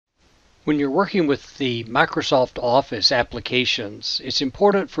When you're working with the Microsoft Office applications, it's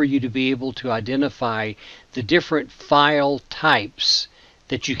important for you to be able to identify the different file types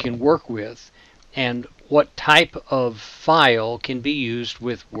that you can work with and what type of file can be used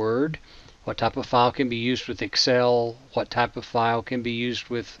with Word, what type of file can be used with Excel, what type of file can be used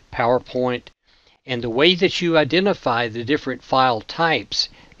with PowerPoint. And the way that you identify the different file types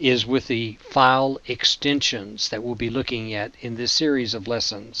is with the file extensions that we'll be looking at in this series of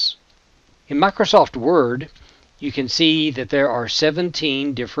lessons. In Microsoft Word, you can see that there are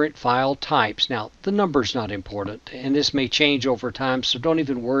 17 different file types. Now, the number's not important, and this may change over time, so don't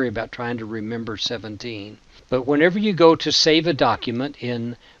even worry about trying to remember 17. But whenever you go to save a document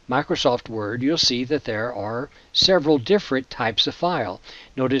in Microsoft Word, you'll see that there are several different types of file.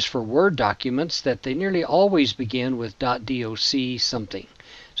 Notice for Word documents that they nearly always begin with .doc something.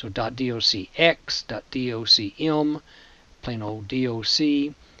 So .docx, .docm, plain old doc.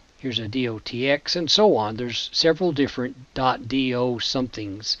 Here's a .docx, and so on. There's several different .do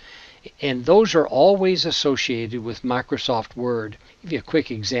somethings, and those are always associated with Microsoft Word. I'll give you a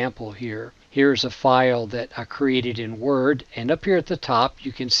quick example here. Here's a file that I created in Word, and up here at the top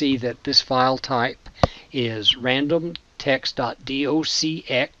you can see that this file type is random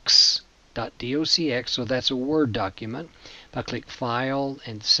text.docx, so that's a Word document. If I click File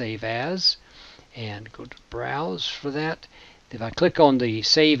and Save As, and go to Browse for that, if I click on the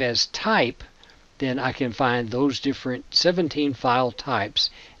Save As Type, then I can find those different 17 file types,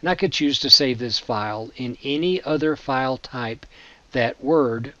 and I could choose to save this file in any other file type that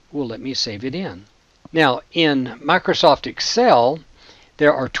Word will let me save it in. Now, in Microsoft Excel,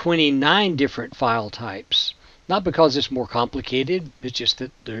 there are 29 different file types. Not because it's more complicated, it's just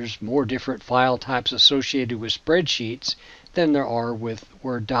that there's more different file types associated with spreadsheets than there are with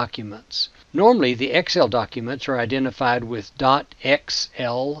Word documents. Normally, the Excel documents are identified with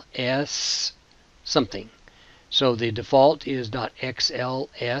 .xls something. So the default is .xlsx,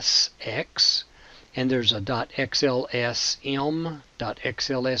 and there's a .xlsm,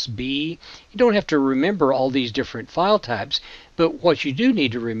 .xlsb. You don't have to remember all these different file types, but what you do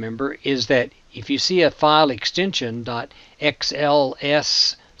need to remember is that if you see a file extension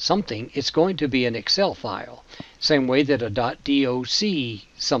 .xls something, it's going to be an Excel file. Same way that a .doc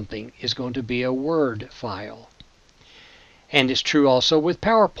something is going to be a Word file. And it's true also with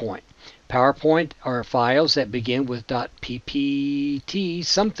PowerPoint. PowerPoint are files that begin with .ppt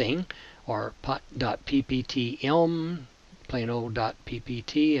something, or .pptm, plain old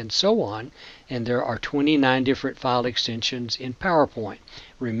 .ppt, and so on. And there are 29 different file extensions in PowerPoint.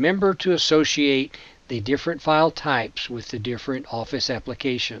 Remember to associate the different file types with the different Office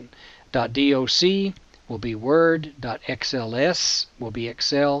application. .doc will be Word, .xls will be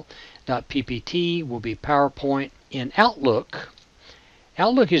Excel, .ppt will be PowerPoint. In Outlook,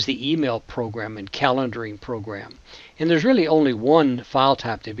 Outlook is the email program and calendaring program. And there's really only one file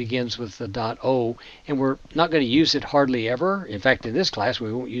type that begins with the .o, and we're not going to use it hardly ever. In fact, in this class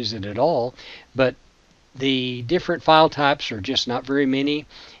we won't use it at all. But the different file types are just not very many,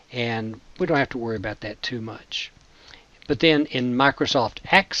 and we don't have to worry about that too much. But then in Microsoft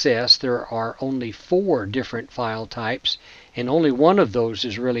Access, there are only 4 different file types, and only one of those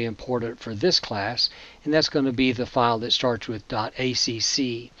is really important for this class, and that's going to be the file that starts with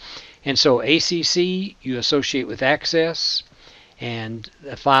 .acc. And so ACC you associate with Access, and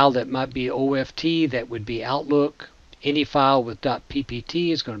a file that might be OFT, that would be Outlook. Any file with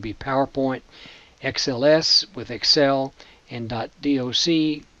 .ppt is going to be PowerPoint, XLS with Excel, and .doc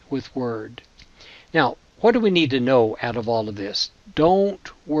with Word. Now, what do we need to know out of all of this?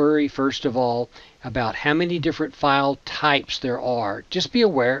 Don't worry, first of all, about how many different file types there are. Just be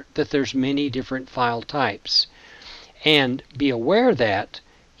aware that there's many different file types. And be aware that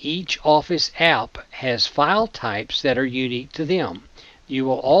each Office app has file types that are unique to them. You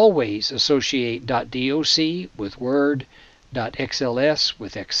will always associate .doc with Word, .xls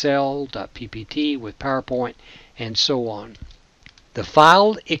with Excel, .ppt with PowerPoint, and so on. The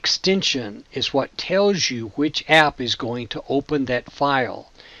file extension is what tells you which app is going to open that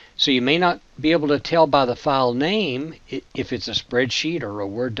file. So you may not be able to tell by the file name if it's a spreadsheet or a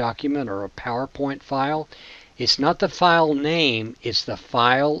Word document or a PowerPoint file. It's not the file name, it's the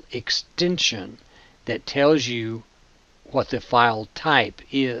file extension that tells you what the file type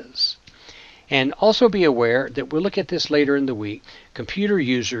is. And also be aware that we'll look at this later in the week. Computer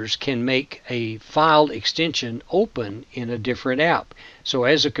users can make a file extension open in a different app. So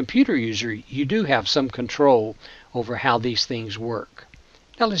as a computer user, you do have some control over how these things work.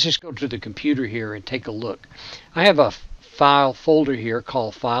 Now let's just go to the computer here and take a look. I have a file folder here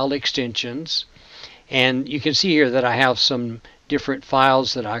called File Extensions. And you can see here that I have some different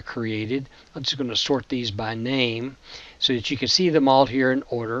files that I created. I'm just going to sort these by name so that you can see them all here in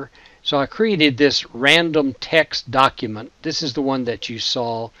order. So I created this random text document. This is the one that you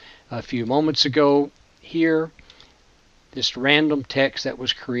saw a few moments ago here. This random text that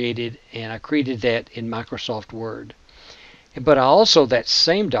was created, and I created that in Microsoft Word. But I also, that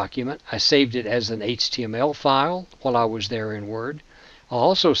same document, I saved it as an HTML file while I was there in Word. I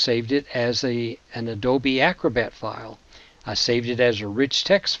also saved it as an Adobe Acrobat file. I saved it as a rich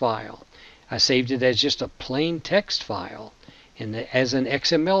text file. I saved it as just a plain text file, and as an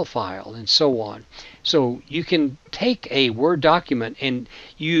XML file, and so on. So you can take a Word document and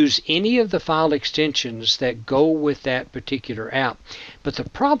use any of the file extensions that go with that particular app. But the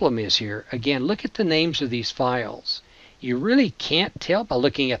problem is here, again, look at the names of these files. You really can't tell by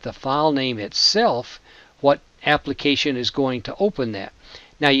looking at the file name itself what application is going to open that.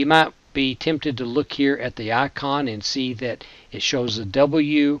 Now you might be tempted to look here at the icon and see that it shows a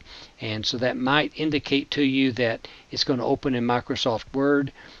W, and so that might indicate to you that it's going to open in Microsoft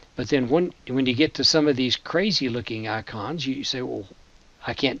Word. But then when you get to some of these crazy looking icons, you say, well,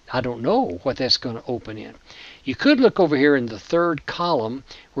 I don't know what that's going to open in. You could look over here in the third column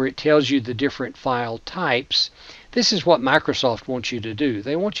where it tells you the different file types. This is what Microsoft wants you to do.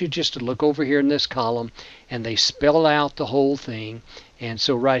 They want you just to look over here in this column, and they spell out the whole thing. And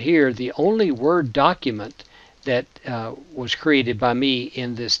so right here, the only Word document that was created by me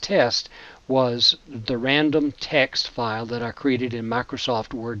in this test was the random text file that I created in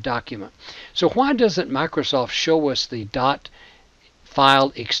Microsoft Word document. So why doesn't Microsoft show us the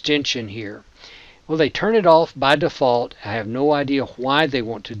 .file extension here? Well, they turn it off by default. I have no idea why they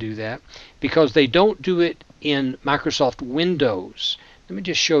want to do that, because they don't do it in Microsoft Windows. Let me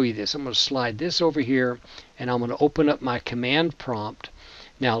just show you this. I'm going to slide this over here, and I'm going to open up my command prompt.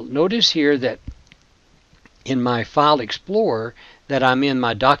 Now notice here that in my File Explorer that I'm in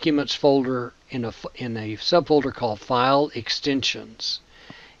my Documents folder in a subfolder called File Extensions.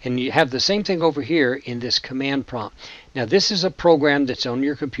 And you have the same thing over here in this command prompt. Now this is a program that's on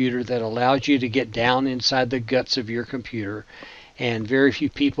your computer that allows you to get down inside the guts of your computer. And very few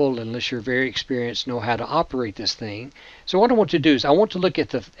people, unless you're very experienced, know how to operate this thing. So what I want to do is I want to look at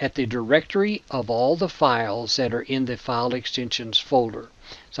the directory of all the files that are in the File Extensions folder.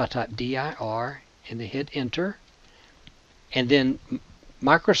 So I type dir and then hit enter. And then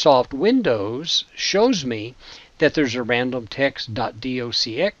Microsoft Windows shows me that there's a random text .docx,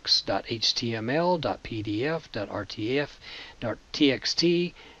 .html, .pdf, .rtf,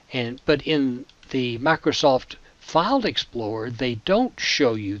 .txt, but in the Microsoft File Explorer, they don't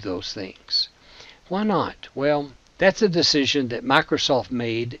show you those things. Why not? Well, that's a decision that Microsoft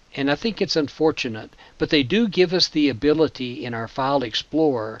made, and I think it's unfortunate, but they do give us the ability in our File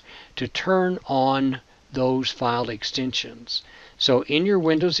Explorer to turn on those file extensions. So in your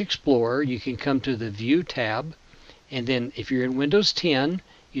Windows Explorer, you can come to the View tab, and then if you're in Windows 10,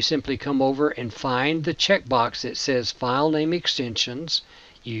 you simply come over and find the checkbox that says File Name Extensions.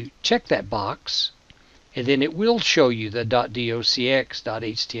 You check that box, and then it will show you the .docx,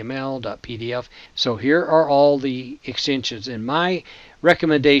 .html, .pdf. So here are all the extensions, and my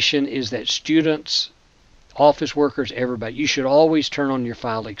recommendation is that students, office workers, everybody, you should always turn on your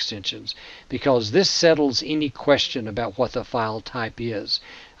file extensions, because this settles any question about what the file type is.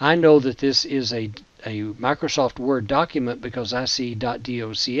 I know that this is a Microsoft Word document because I see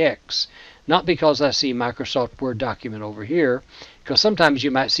 .docx, not because I see Microsoft Word document over here, because sometimes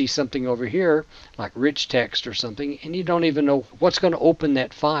you might see something over here like rich text or something, and you don't even know what's going to open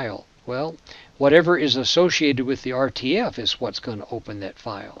that file. Well, whatever is associated with the RTF is what's going to open that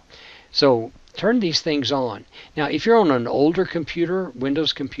file. So turn these things on. Now, if you're on an older computer,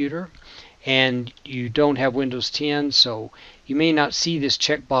 Windows computer, and you don't have Windows 10, so you may not see this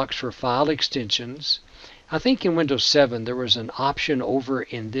checkbox for file extensions. I think in Windows 7 there was an option over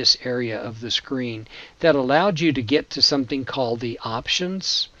in this area of the screen that allowed you to get to something called the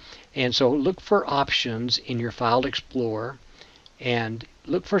options. And so look for options in your File Explorer and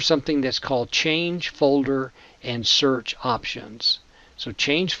look for something that's called Change Folder and Search Options. So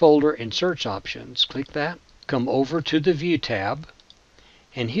Change Folder and Search Options, click that, come over to the View tab,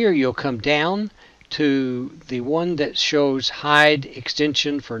 and here you'll come down to the one that shows Hide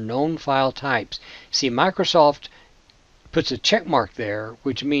Extension for Known File Types. See, Microsoft puts a check mark there,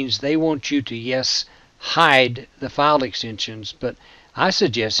 which means they want you to, yes, hide the file extensions, but I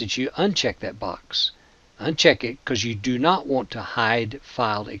suggest that you uncheck that box. Uncheck it because you do not want to hide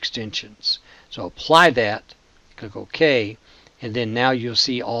file extensions. So apply that, click OK, and then now you'll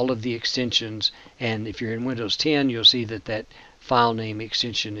see all of the extensions, and if you're in Windows 10, you'll see that file name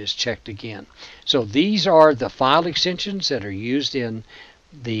extension is checked again. So these are the file extensions that are used in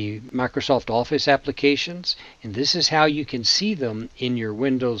the Microsoft Office applications, and this is how you can see them in your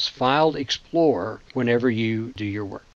Windows File Explorer whenever you do your work.